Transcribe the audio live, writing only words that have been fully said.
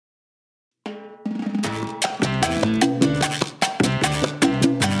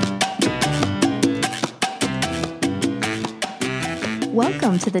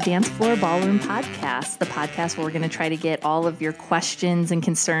Welcome to the Dance Floor Ballroom Podcast, the podcast where we're going to try to get all of your questions and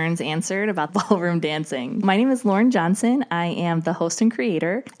concerns answered about ballroom dancing. My name is Lauren Johnson. I am the host and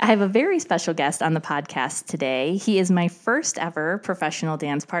creator. I have a very special guest on the podcast today. He is my first ever professional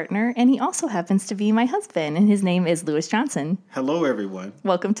dance partner, and he also happens to be my husband, and his name is Louis Johnson. Hello, everyone.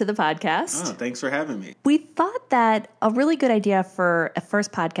 Welcome to the podcast. Oh, thanks for having me. We thought that a really good idea for a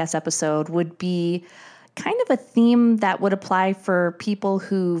first podcast episode would be kind of a theme that would apply for people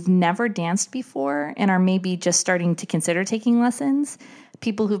who've never danced before and are maybe just starting to consider taking lessons,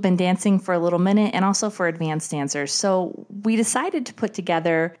 people who've been dancing for a little minute, and also for advanced dancers. So we decided to put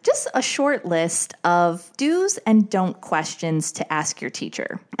together just a short list of do's and don't questions to ask your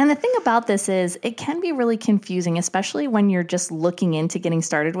teacher. And the thing about this is it can be really confusing, especially when you're just looking into getting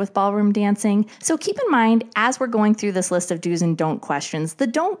started with ballroom dancing. So keep in mind, as we're going through this list of do's and don't questions, the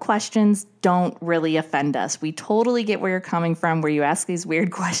don't questions don't really offend us. We totally get where you're coming from, where you ask these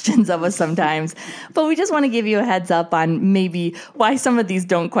weird questions of us sometimes, but we just want to give you a heads up on maybe why some of these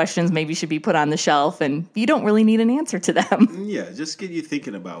don't questions maybe should be put on the shelf and you don't really need an answer to them. Yeah, just get you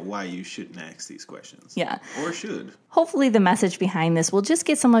thinking about why you shouldn't ask these questions. Yeah. Or should. Hopefully the message behind this will just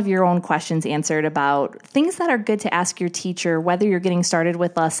get some of your own questions answered about things that are good to ask your teacher, whether you're getting started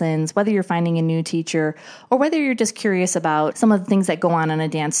with lessons, whether you're finding a new teacher, or whether you're just curious about some of the things that go on in a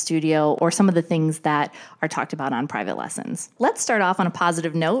dance studio or some of the things that are talked about on private lessons. Let's start off on a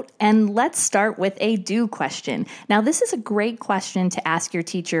positive note, and let's start with a do question. Now, this is a great question to ask your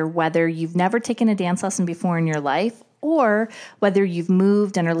teacher whether you've never taken a dance lesson before in your life, or whether you've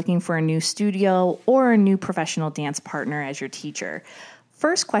moved and are looking for a new studio or a new professional dance partner as your teacher.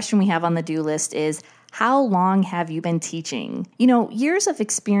 First question we have on the do list is, how long have you been teaching? You know, years of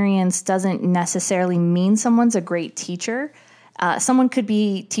experience doesn't necessarily mean someone's a great teacher. Someone could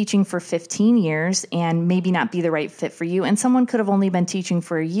be teaching for 15 years and maybe not be the right fit for you. And someone could have only been teaching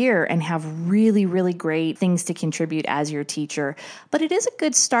for a year and have really, really great things to contribute as your teacher. But it is a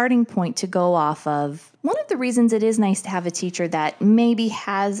good starting point to go off of. One of the reasons it is nice to have a teacher that maybe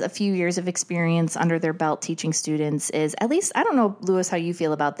has a few years of experience under their belt teaching students is, at least, I don't know, Louis, how you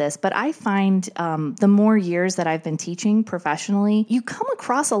feel about this, but I find the more years that I've been teaching professionally, you come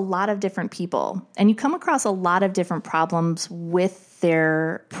across a lot of different people and you come across a lot of different problems with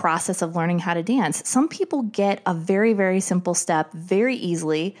their process of learning how to dance. Some people get a very, very simple step very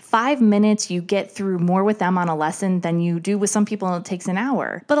easily. 5 minutes, you get through more with them on a lesson than you do with some people, and it takes an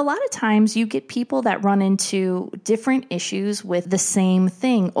hour. But a lot of times you get people that run into different issues with the same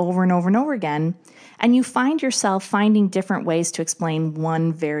thing over and over and over again. And you find yourself finding different ways to explain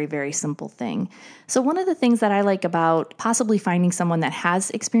one very, very simple thing. So one of the things that I like about possibly finding someone that has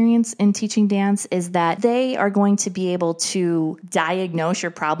experience in teaching dance is that they are going to be able to diagnose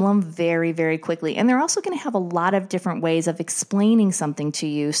your problem very, very quickly. And they're also going to have a lot of different ways of explaining something to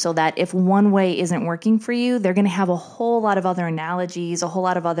you so that if one way isn't working for you, they're going to have a whole lot of other analogies, a whole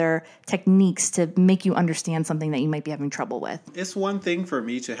lot of other techniques to make you understand something that you might be having trouble with. It's one thing for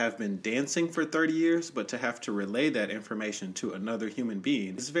me to have been dancing for 30 years, but to have to relay that information to another human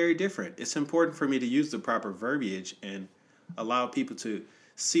being is very different. It's important for me to use the proper verbiage and allow people to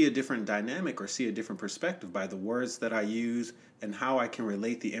see a different dynamic or see a different perspective by the words that I use and how I can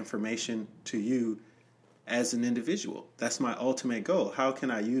relate the information to you as an individual. That's my ultimate goal. How can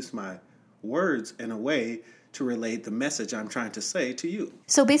I use my words in a way to relate the message I'm trying to say to you?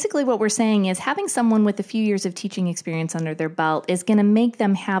 So basically what we're saying is having someone with a few years of teaching experience under their belt is going to make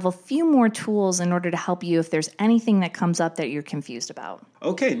them have a few more tools in order to help you if there's anything that comes up that you're confused about.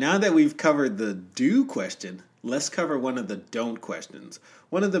 Okay, now that we've covered the do question, let's cover one of the don't questions.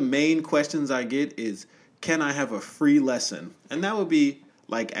 One of the main questions I get is, can I have a free lesson? And that would be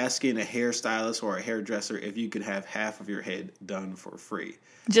like asking a hairstylist or a hairdresser if you could have half of your head done for free.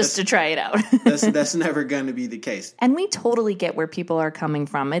 Just to try it out. That's never going to be the case. And we totally get where people are coming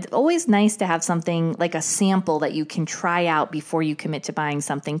from. It's always nice to have something like a sample that you can try out before you commit to buying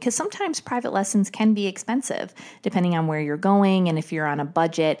something, because sometimes private lessons can be expensive depending on where you're going and if you're on a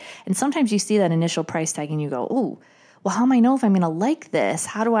budget. And sometimes you see that initial price tag and you go, ooh, well, how am I know if I'm going to like this?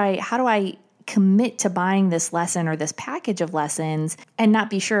 How do I commit to buying this lesson or this package of lessons and not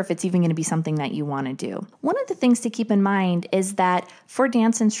be sure if it's even going to be something that you want to do? One of the things to keep in mind is that for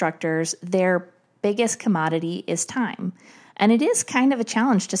dance instructors, their biggest commodity is time. And it is kind of a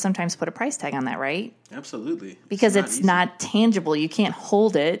challenge to sometimes put a price tag on that, right? Absolutely. Because it's not tangible. You can't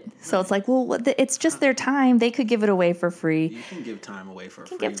hold it. So it's like, well, it's just their time. They could give it away for free. You can give time away for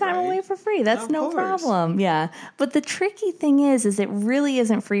free. Give time right? away for free. That's no course. problem. Yeah. But the tricky thing is it really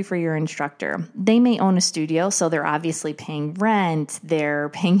isn't free for your instructor. They may own a studio, so they're obviously paying rent, they're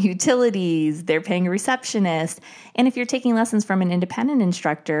paying utilities, they're paying a receptionist. And if you're taking lessons from an independent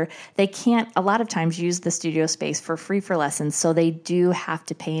instructor, they can't a lot of times use the studio space for free for lessons. So they do have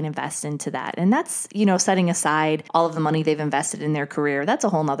to pay and invest into that. And that's, setting aside all of the money they've invested in their career, that's a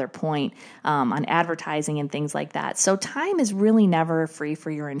whole nother point on advertising and things like that. So time is really never free for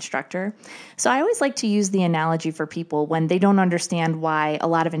your instructor. So I always like to use the analogy for people when they don't understand why a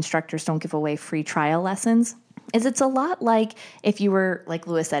lot of instructors don't give away free trial lessons. It's a lot like if you were, like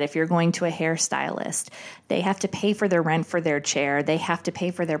Lewis said, if you're going to a hairstylist, they have to pay for their rent for their chair. They have to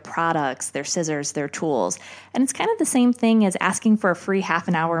pay for their products, their scissors, their tools. And it's kind of the same thing as asking for a free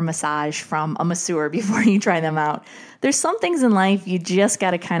half-an-hour massage from a masseur before you try them out. There's some things in life you just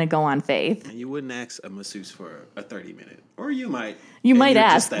got to kind of go on faith. And you wouldn't ask a masseuse for a 30-minute, or you might. You might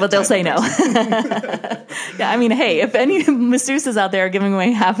ask, but they'll say no. Yeah, I mean, hey, if any masseuses out there are giving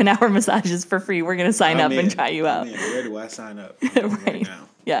away half-an-hour massages for free, we're going to sign up and try you out. Where do I sign up? Right now.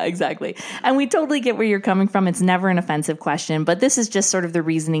 Yeah, exactly. And we totally get where you're coming from. It's never an offensive question, but this is just sort of the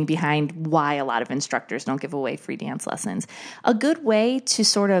reasoning behind why a lot of instructors don't give away free dance lessons. A good way to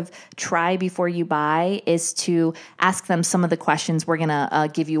sort of try before you buy is to ask them some of the questions we're going to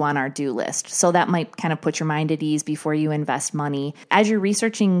give you on our do list. So that might kind of put your mind at ease before you invest money. As you're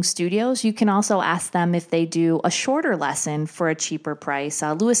researching studios, you can also ask them if they do a shorter lesson for a cheaper price.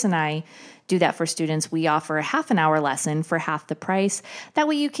 Lewis and I do that for students. We offer a half-an-hour lesson for half the price. That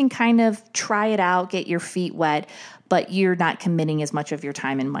way you can kind of try it out, get your feet wet, but you're not committing as much of your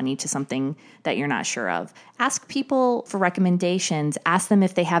time and money to something that you're not sure of. Ask people for recommendations. Ask them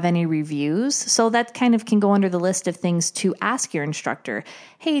if they have any reviews. So that kind of can go under the list of things to ask your instructor.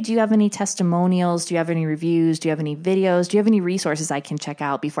 Hey, do you have any testimonials? Do you have any reviews? Do you have any videos? Do you have any resources I can check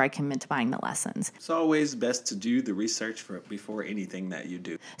out before I commit to buying the lessons? It's always best to do the research before anything that you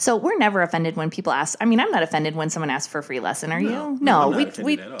do. So we're never offended when people ask. I mean, I'm not offended when someone asks for a free lesson. Are you? No,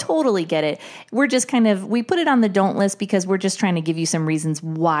 we totally get it. We're just we put it on the don't list because we're just trying to give you some reasons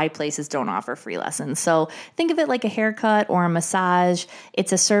why places don't offer free lessons. So think of it like a haircut or a massage.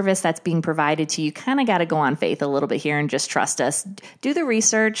 It's a service that's being provided to you. Kind of got to go on faith a little bit here and just trust us. Do the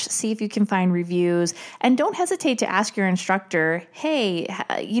research, see if you can find reviews, and don't hesitate to ask your instructor, hey,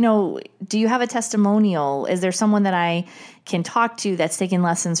 do you have a testimonial? Is there someone that I can talk to that's taking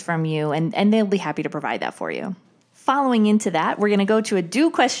lessons from you? And they'll be happy to provide that for you. Following into that, we're going to go to a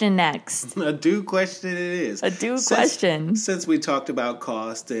do question next. A do question it is. A do question. Since we talked about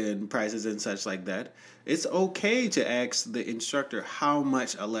cost and prices and such like that, it's okay to ask the instructor how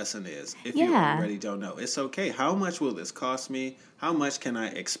much a lesson is if you already don't know. It's okay. How much will this cost me? How much can I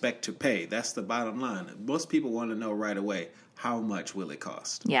expect to pay? That's the bottom line. Most people want to know right away. How much will it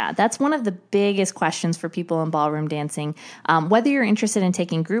cost? Yeah, that's one of the biggest questions for people in ballroom dancing. Whether you're interested in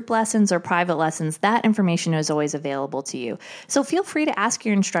taking group lessons or private lessons, that information is always available to you. So feel free to ask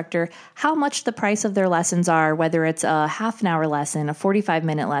your instructor how much the price of their lessons are, whether it's a half-an-hour lesson, a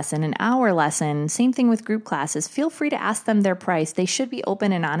 45-minute lesson, an hour lesson. Same thing with group classes. Feel free to ask them their price. They should be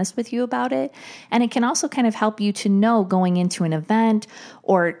open and honest with you about it. And it can also kind of help you to know going into an event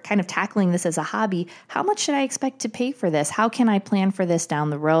or kind of tackling this as a hobby, how much should I expect to pay for this? How can I plan for this down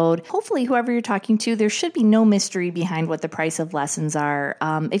the road? Hopefully, whoever you're talking to, there should be no mystery behind what the price of lessons are.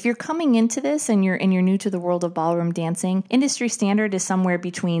 If you're coming into this and you're new to the world of ballroom dancing, industry standard is somewhere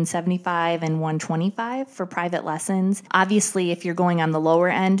between $75 and $125 for private lessons. Obviously, if you're going on the lower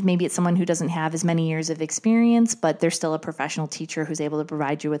end, maybe it's someone who doesn't have as many years of experience, but they're still a professional teacher who's able to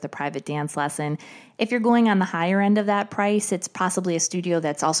provide you with a private dance lesson. If you're going on the higher end of that price, it's possibly a studio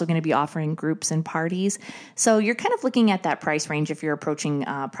that's also going to be offering groups and parties. So you're kind of looking at that price range if you're approaching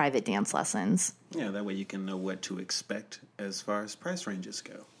private dance lessons. Yeah, that way you can know what to expect as far as price ranges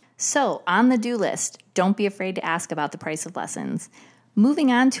go. So on the do list, don't be afraid to ask about the price of lessons.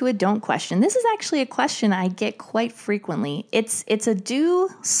 Moving on to a don't question. This is actually a question I get quite frequently. It's a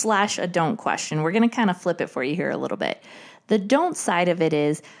do/a don't question. We're going to kind of flip it for you here a little bit. The don't side of it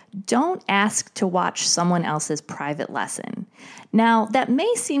is don't ask to watch someone else's private lesson. Now, that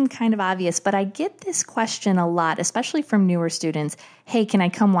may seem kind of obvious, but I get this question a lot, especially from newer students. Hey, can I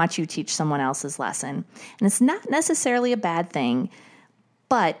come watch you teach someone else's lesson? And it's not necessarily a bad thing,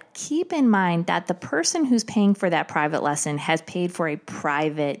 but keep in mind that the person who's paying for that private lesson has paid for a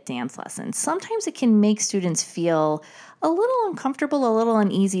private dance lesson. Sometimes it can make students feel a little uncomfortable, a little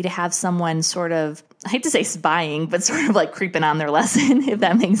uneasy to have someone sort of I hate to say spying, but sort of like creeping on their lesson, if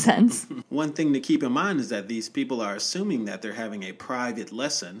that makes sense. One thing to keep in mind is that these people are assuming that they're having a private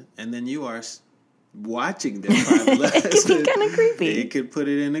lesson, and then you are watching their private lesson. It can be kind of creepy. It could put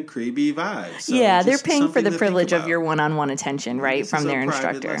it in a creepy vibe. So yeah, they're paying for the privilege of your one-on-one attention, right, from their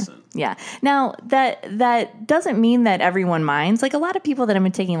instructor. Lesson. Yeah. Now, that doesn't mean that everyone minds. Like a lot of people that have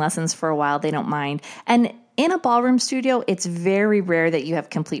been taking lessons for a while, they don't mind. And in a ballroom studio, it's very rare that you have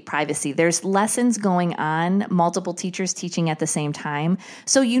complete privacy. There's lessons going on, multiple teachers teaching at the same time.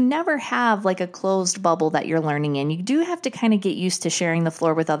 So you never have like a closed bubble that you're learning in. You do have to kind of get used to sharing the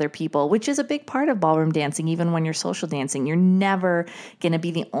floor with other people, which is a big part of ballroom dancing. Even when you're social dancing, you're never going to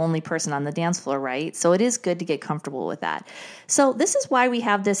be the only person on the dance floor, right? So it is good to get comfortable with that. So this is why we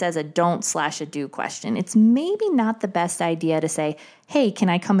have this as a don't/a do question. It's maybe not the best idea to say, hey, can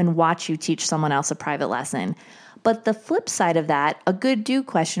I come and watch you teach someone else a private lesson? But the flip side of that, a good do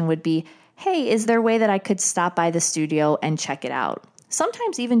question would be, hey, is there a way that I could stop by the studio and check it out?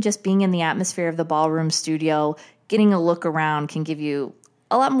 Sometimes even just being in the atmosphere of the ballroom studio, getting a look around can give you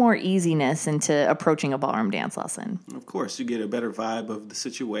a lot more easiness into approaching a ballroom dance lesson. Of course, you get a better vibe of the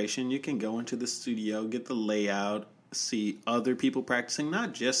situation. You can go into the studio, get the layout, see other people practicing,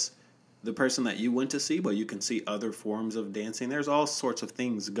 not just the person that you went to see, but you can see other forms of dancing. There's all sorts of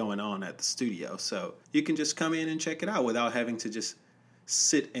things going on at the studio. So you can just come in and check it out without having to just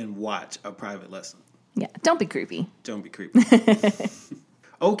sit and watch a private lesson. Yeah, don't be creepy. Don't be creepy.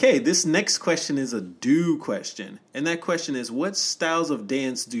 Okay, this next question is a do question. And that question is, what styles of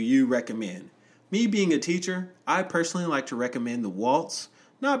dance do you recommend? Me being a teacher, I personally like to recommend the waltz,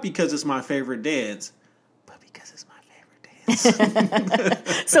 not because it's my favorite dance, but because it's my favorite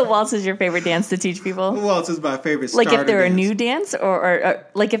dance. So waltz is your favorite dance to teach people? Waltz is my favorite like starter if they're dance. a new dance or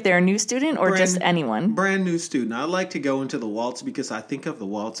like if they're a new student or just anyone? Brand new student. I like to go into the waltz because I think of the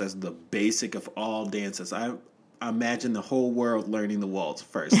waltz as the basic of all dances. I imagine the whole world learning the waltz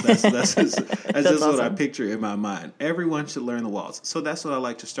first. That's just awesome. What I picture in my mind. Everyone should learn the waltz. So that's what I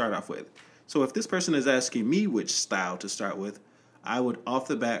like to start off with. So if this person is asking me which style to start with, I would off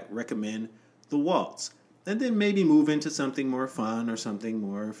the bat recommend the waltz. And then maybe move into something more fun or something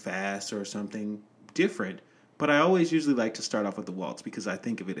more fast or something different. But I always usually like to start off with the waltz because I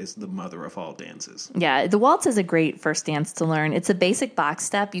think of it as the mother of all dances. Yeah, the waltz is a great first dance to learn. It's a basic box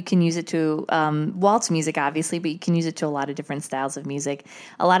step. You can use it to waltz music, obviously, but you can use it to a lot of different styles of music.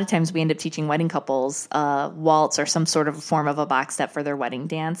 A lot of times we end up teaching wedding couples waltz or some sort of form of a box step for their wedding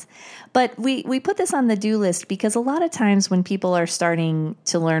dance. But we put this on the do list because a lot of times when people are starting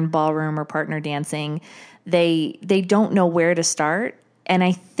to learn ballroom or partner dancing, they don't know where to start. And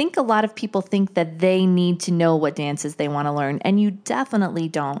I think a lot of people think that they need to know what dances they want to learn, and you definitely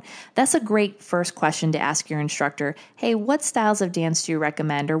don't. That's a great first question to ask your instructor. Hey, what styles of dance do you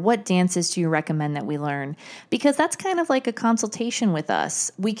recommend, or what dances do you recommend that we learn? Because that's kind of like a consultation with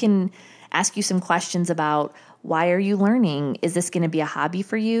us. We can ask you some questions about, why are you learning? Is this going to be a hobby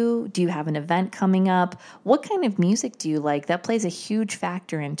for you? Do you have an event coming up? What kind of music do you like? That plays a huge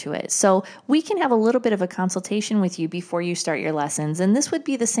factor into it. So we can have a little bit of a consultation with you before you start your lessons. And this would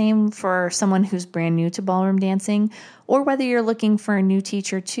be the same for someone who's brand new to ballroom dancing, or whether you're looking for a new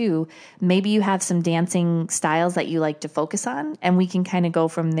teacher too. Maybe you have some dancing styles that you like to focus on, and we can kind of go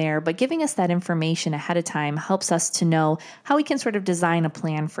from there. But giving us that information ahead of time helps us to know how we can sort of design a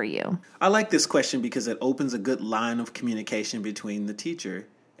plan for you. I like this question because it opens a good line of communication between the teacher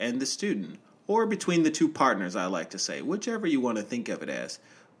and the student, or between the two partners, I like to say, whichever you want to think of it as.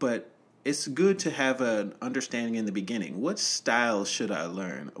 But it's good to have an understanding in the beginning. What style should I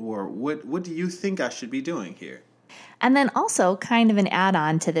learn? Or what do you think I should be doing here? And then also kind of an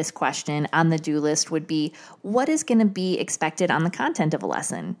add-on to this question on the do list would be, what is going to be expected on the content of a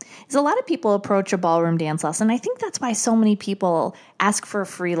lesson? Because a lot of people approach a ballroom dance lesson. I think that's why so many people ask for a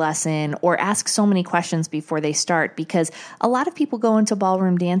free lesson or ask so many questions before they start, because a lot of people go into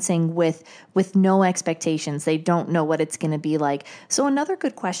ballroom dancing with no expectations. They don't know what it's going to be like. So another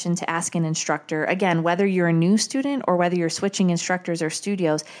good question to ask an instructor, again, whether you're a new student or whether you're switching instructors or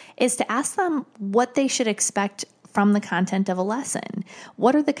studios, is to ask them what they should expect from the content of a lesson.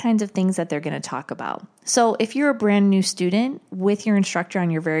 What are the kinds of things that they're going to talk about? So if you're a brand new student with your instructor on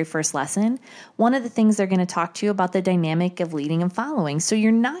your very first lesson, one of the things they're going to talk to you about the dynamic of leading and following. So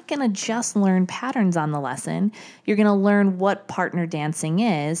you're not going to just learn patterns on the lesson. You're going to learn what partner dancing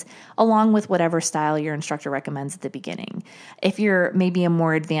is, along with whatever style your instructor recommends at the beginning. If you're maybe a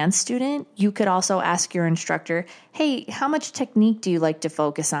more advanced student, you could also ask your instructor, hey, how much technique do you like to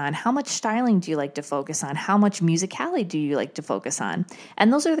focus on? How much styling do you like to focus on? How much musicality do you like to focus on?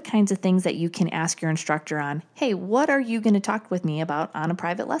 And those are the kinds of things that you can ask your instructor on. Hey, what are you going to talk with me about on a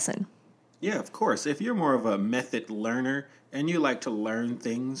private lesson? Yeah, of course. If you're more of a method learner and you like to learn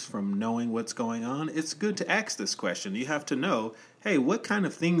things from knowing what's going on, it's good to ask this question. You have to know, hey, what kind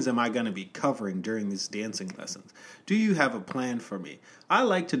of things am I going to be covering during these dancing lessons? Do you have a plan for me? I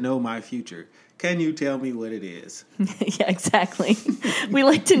like to know my future. Can you tell me what it is? Yeah, exactly. We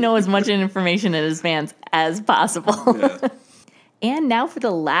like to know as much information in advance as possible. Yeah. And now for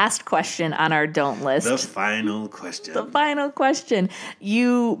the last question on our don't list. The final question. The final question.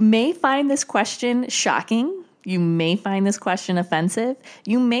 You may find this question shocking. You may find this question offensive.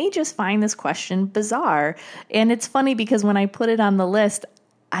 You may just find this question bizarre. And it's funny because when I put it on the list,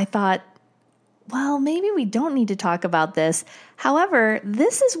 I thought, well, maybe we don't need to talk about this. However,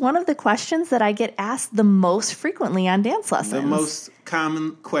 this is one of the questions that I get asked the most frequently on dance lessons. The most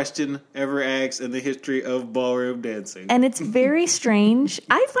common question ever asked in the history of ballroom dancing. And it's very strange.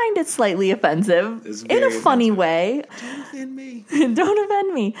 I find it slightly offensive in a funny way. Don't offend me. Don't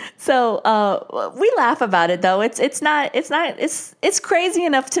offend me. So we laugh about it though. It's crazy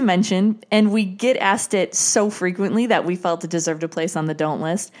enough to mention, and we get asked it so frequently that we felt it deserved a place on the don't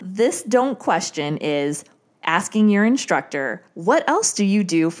list. This don't question is asking your instructor, what else do you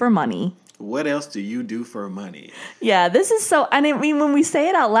do for money? What else do you do for money? Yeah, this is so, I mean, when we say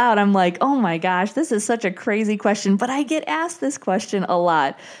it out loud, I'm like, oh my gosh, this is such a crazy question, but I get asked this question a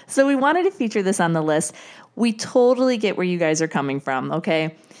lot. So we wanted to feature this on the list. We totally get where you guys are coming from,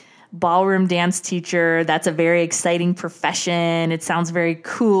 okay? Ballroom dance teacher, that's a very exciting profession. It sounds very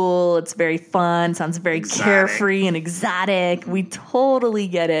cool. It's very fun. Sounds very carefree and exotic. We totally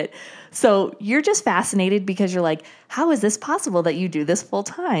get it. So you're just fascinated because you're like, how is this possible that you do this full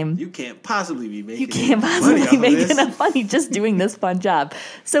time? You can't possibly be making enough money just doing this fun job.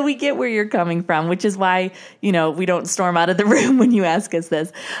 So we get where you're coming from, which is why, we don't storm out of the room when you ask us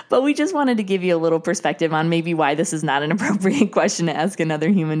this. But we just wanted to give you a little perspective on maybe why this is not an appropriate question to ask another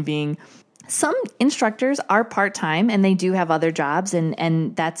human being. Some instructors are part-time and they do have other jobs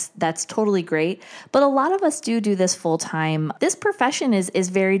and that's totally great. But a lot of us do this full-time. This profession is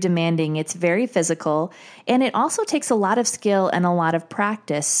very demanding. It's very physical and it also takes a lot of skill and a lot of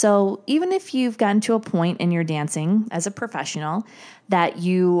practice. So even if you've gotten to a point in your dancing as a professional that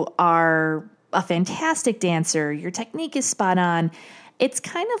you are a fantastic dancer, your technique is spot on, it's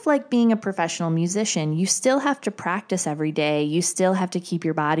kind of like being a professional musician. You still have to practice every day. You still have to keep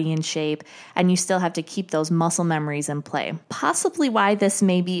your body in shape, and you still have to keep those muscle memories in play. Possibly why this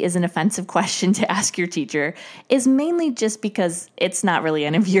maybe is an offensive question to ask your teacher is mainly just because it's not really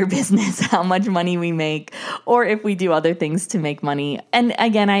any of your business how much money we make or if we do other things to make money. And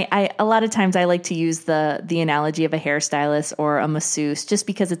again, I a lot of times I like to use the analogy of a hairstylist or a masseuse just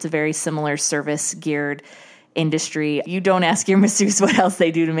because it's a very similar service geared industry. You don't ask your masseuse what else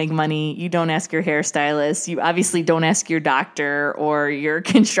they do to make money. You don't ask your hairstylist. You obviously don't ask your doctor or your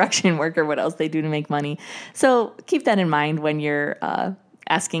construction worker what else they do to make money. So keep that in mind when you're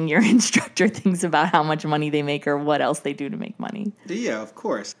asking your instructor things about how much money they make or what else they do to make money. Yeah, of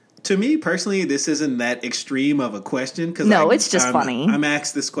course. To me personally, this isn't that extreme of a question because it's just funny. I'm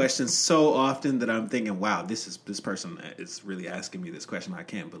asked this question so often that I'm thinking, wow, this person is really asking me this question. I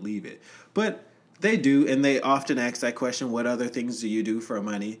can't believe it. But they do, and they often ask that question, what other things do you do for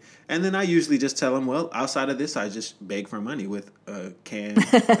money? And then I usually just tell them, well, outside of this, I just beg for money with a can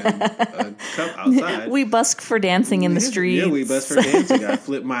and a cup outside. We busk for dancing in the streets. Yeah, we busk for dancing. I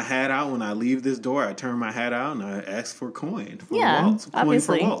flip my hat out when I leave this door. I turn my hat out and I ask for coin for waltz. Coin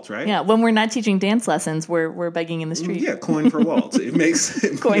obviously. For waltz, right? Yeah, when we're not teaching dance lessons, we're begging in the street. Yeah, coin for waltz. It makes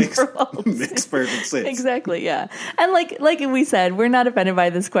perfect sense. Exactly, yeah. And like we said, we're not offended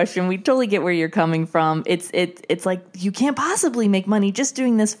by this question. We totally get where you're coming from. It's like you can't possibly make money just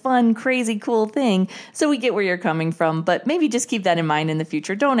doing this fun, crazy, cool thing. So we get where you're coming from, but maybe just keep that in mind in the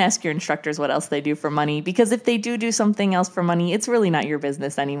future. Don't ask your instructors what else they do for money, because if they do something else for money, it's really not your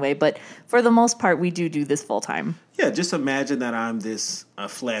business anyway. But for the most part, we do this full time. Yeah, just imagine that I'm this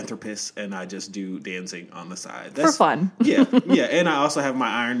philanthropist and I just do dancing on the side. For fun. Yeah, and I also have my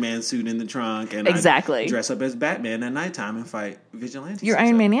Iron Man suit in the trunk and exactly. I dress up as Batman at nighttime and fight vigilantes. You're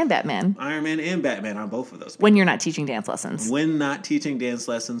Iron Man and Batman. Iron Man and Batman on both of those. When you're not teaching dance lessons. When not teaching dance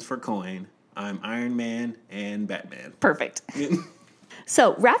lessons for coin, I'm Iron Man and Batman. Perfect.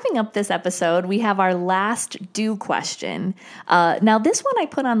 So wrapping up this episode, we have our last do question. Now, this one I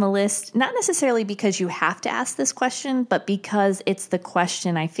put on the list, not necessarily because you have to ask this question, but because it's the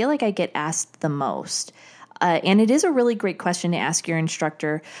question I feel like I get asked the most. And it is a really great question to ask your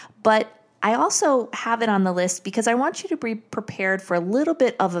instructor, but I also have it on the list because I want you to be prepared for a little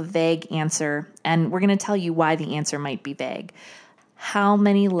bit of a vague answer, and we're going to tell you why the answer might be vague. How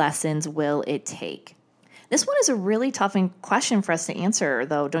many lessons will it take? This one is a really tough question for us to answer,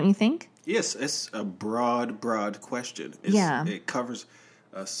 though, don't you think? Yes, it's a broad question. It covers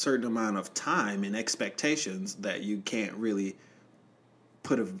a certain amount of time and expectations that you can't really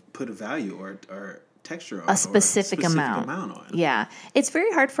put a value or texture on, a specific amount on. Yeah. It's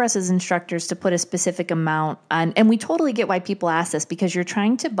very hard for us as instructors to put a specific amount on. And we totally get why people ask this, because you're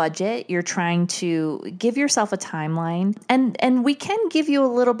trying to budget, you're trying to give yourself a timeline. And we can give you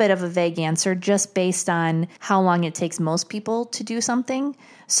a little bit of a vague answer just based on how long it takes most people to do something.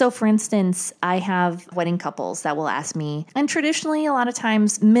 So for instance, I have wedding couples that will ask me, and traditionally a lot of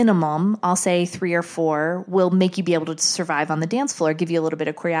times minimum, I'll say 3 or 4 will make you be able to survive on the dance floor, give you a little bit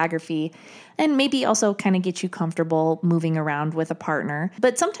of choreography, and maybe also kind of get you comfortable moving around with a partner.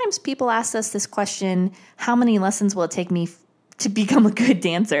 But sometimes people ask us this question, how many lessons will it take me to become a good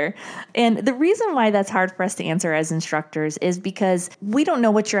dancer? And the reason why that's hard for us to answer as instructors is because we don't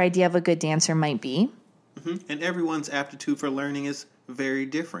know what your idea of a good dancer might be. Mm-hmm. And everyone's aptitude for learning is very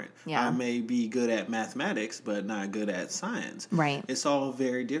different. Yeah. I may be good at mathematics, but not good at science. Right. It's all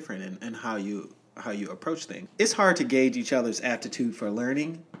very different in how you approach things. It's hard to gauge each other's aptitude for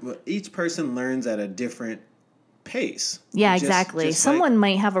learning, but each person learns at a different pace. Yeah, exactly. Someone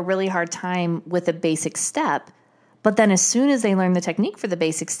might have a really hard time with a basic step, but then as soon as they learn the technique for the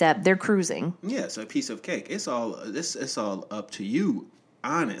basic step, they're cruising. Yeah, it's a piece of cake. It's all up to you.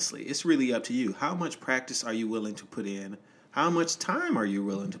 Honestly, it's really up to you. How much practice are you willing to put in? How much time are you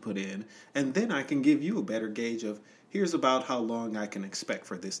willing to put in? And then I can give you a better gauge of, here's about how long I can expect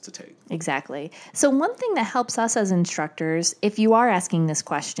for this to take. Exactly. So one thing that helps us as instructors, if you are asking this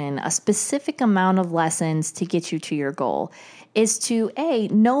question, a specific amount of lessons to get you to your goal, is to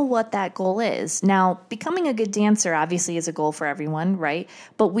know what that goal is. Now, becoming a good dancer obviously is a goal for everyone, right?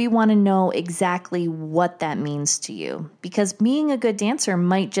 But we want to know exactly what that means to you, because being a good dancer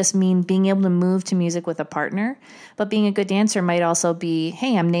might just mean being able to move to music with a partner, but being a good dancer might also be,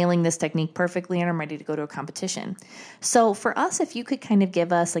 hey, I'm nailing this technique perfectly and I'm ready to go to a competition. So for us, if you could kind of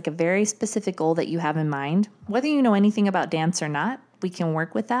give us like a very specific goal that you have in mind, whether you know anything about dance or not, we can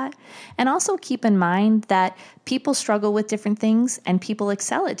work with that. And also keep in mind that people struggle with different things and people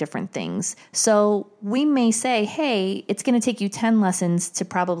excel at different things. So we may say, hey, it's going to take you 10 lessons to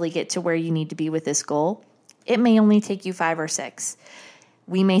probably get to where you need to be with this goal. It may only take you 5 or 6.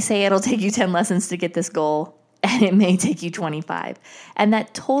 We may say it'll take you 10 lessons to get this goal, and it may take you 25. And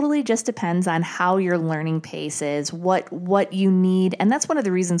that totally just depends on how your learning pace is, what you need. And that's one of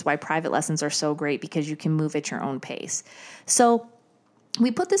the reasons why private lessons are so great, because you can move at your own pace. So we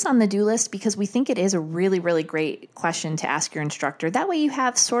put this on the do list because we think it is a really, really great question to ask your instructor. That way you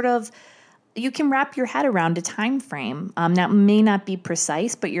have you can wrap your head around a time frame. That may not be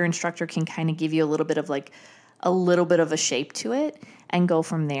precise, but your instructor can kind of give you a little bit of a shape to it and go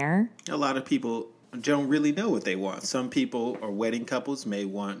from there. A lot of people don't really know what they want. Some people or wedding couples may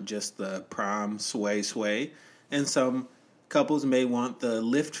want just the prom sway, and some couples may want the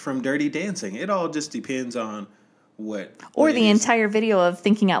lift from Dirty Dancing. It all just depends on or the entire video of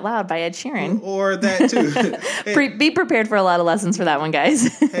Thinking Out Loud by Ed Sheeran. Or that too. Be prepared for a lot of lessons for that one,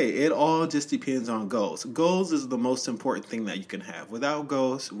 guys. Hey, it all just depends on goals. Goals is the most important thing that you can have. Without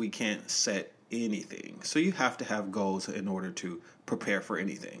goals, we can't set anything. So you have to have goals in order to prepare for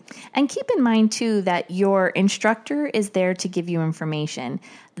anything. And keep in mind, too, that your instructor is there to give you information.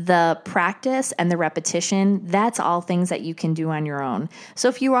 The practice and the repetition, that's all things that you can do on your own. So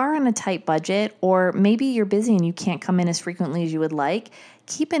if you are on a tight budget, or maybe you're busy and you can't come in as frequently as you would like,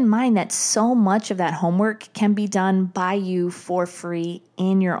 keep in mind that so much of that homework can be done by you for free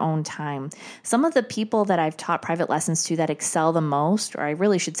in your own time. Some of the people that I've taught private lessons to that excel the most, or I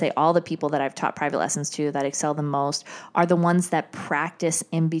really should say all the people that I've taught private lessons to that excel the most, are the ones that practice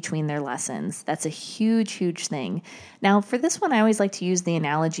in between their lessons. That's a huge, huge thing. Now, for this one, I always like to use the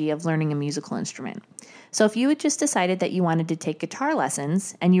analogy of learning a musical instrument. So if you had just decided that you wanted to take guitar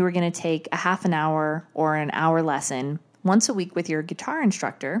lessons and you were going to take a half an hour or an hour lesson once a week with your guitar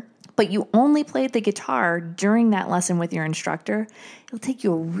instructor, but you only played the guitar during that lesson with your instructor, it'll take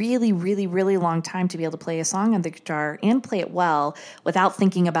you a really, really, really long time to be able to play a song on the guitar and play it well without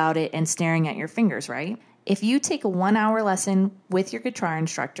thinking about it and staring at your fingers, right? If you take a 1-hour lesson with your guitar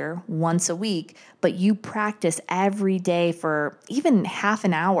instructor once a week, but you practice every day for even half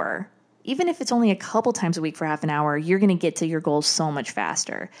an hour, even if it's only a couple times a week for half an hour, you're going to get to your goals so much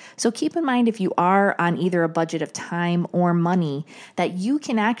faster. So keep in mind, if you are on either a budget of time or money, that you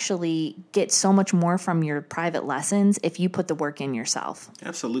can actually get so much more from your private lessons if you put the work in yourself.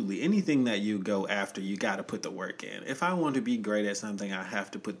 Absolutely. Anything that you go after, you got to put the work in. If I want to be great at something, I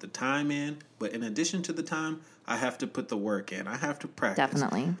have to put the time in. But in addition to the time, I have to put the work in. I have to practice.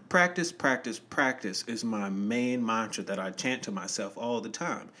 Definitely. Practice, practice, practice is my main mantra that I chant to myself all the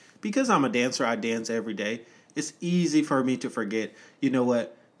time. Because I'm a dancer, I dance every day. It's easy for me to forget, you know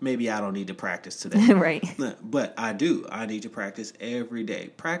what, maybe I don't need to practice today. Right. But I do. I need to practice every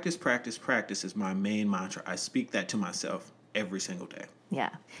day. Practice, practice, practice is my main mantra. I speak that to myself every single day. Yeah.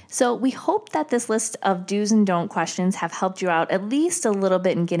 So we hope that this list of do's and don't questions have helped you out at least a little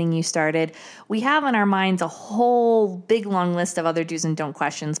bit in getting you started. We have in our minds a whole big long list of other do's and don't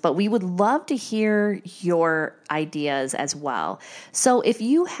questions, but we would love to hear your ideas as well. So if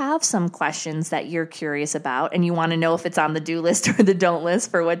you have some questions that you're curious about and you want to know if it's on the do list or the don't list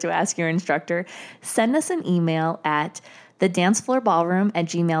for what to ask your instructor, send us an email at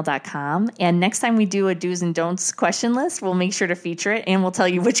thedancefloorballroom@gmail.com. And next time we do a do's and don'ts question list, we'll make sure to feature it and we'll tell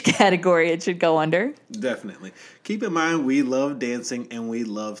you which category it should go under. Definitely. Keep in mind, we love dancing and we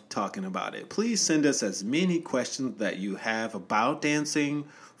love talking about it. Please send us as many questions that you have about dancing,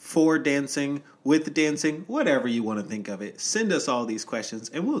 for dancing, with dancing, whatever you want to think of it. Send us all these questions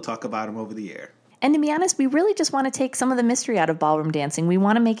and we'll talk about them over the air. And to be honest, we really just want to take some of the mystery out of ballroom dancing. We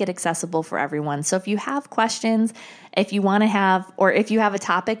want to make it accessible for everyone. So if you have questions, if you want to have, or if you have a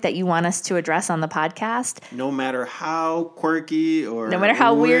topic that you want us to address on the podcast, no matter how quirky or no matter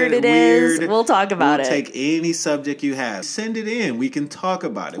how weird it is, we'll talk about it. We'll take any subject you have. Send it in. We can talk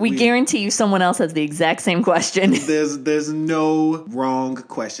about it. We guarantee you someone else has the exact same question. There's no wrong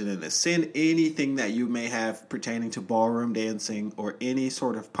question in this. Send anything that you may have pertaining to ballroom dancing or any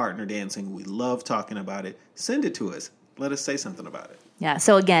sort of partner dancing. We love talking about it. Send it to us. Let us say something about it. Yeah.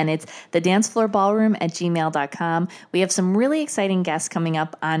 So again, it's thedancefloorballroom@gmail.com. We have some really exciting guests coming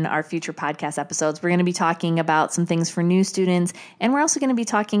up on our future podcast episodes. We're going to be talking about some things for new students, and we're also going to be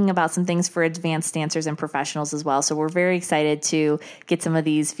talking about some things for advanced dancers and professionals as well. So we're very excited to get some of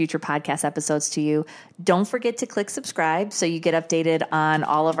these future podcast episodes to you. Don't forget to click subscribe so you get updated on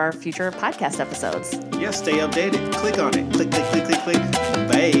all of our future podcast episodes. Yes, stay updated. Click on it. Click, click, click, click, click.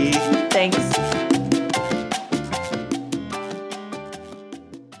 Bye. Thanks.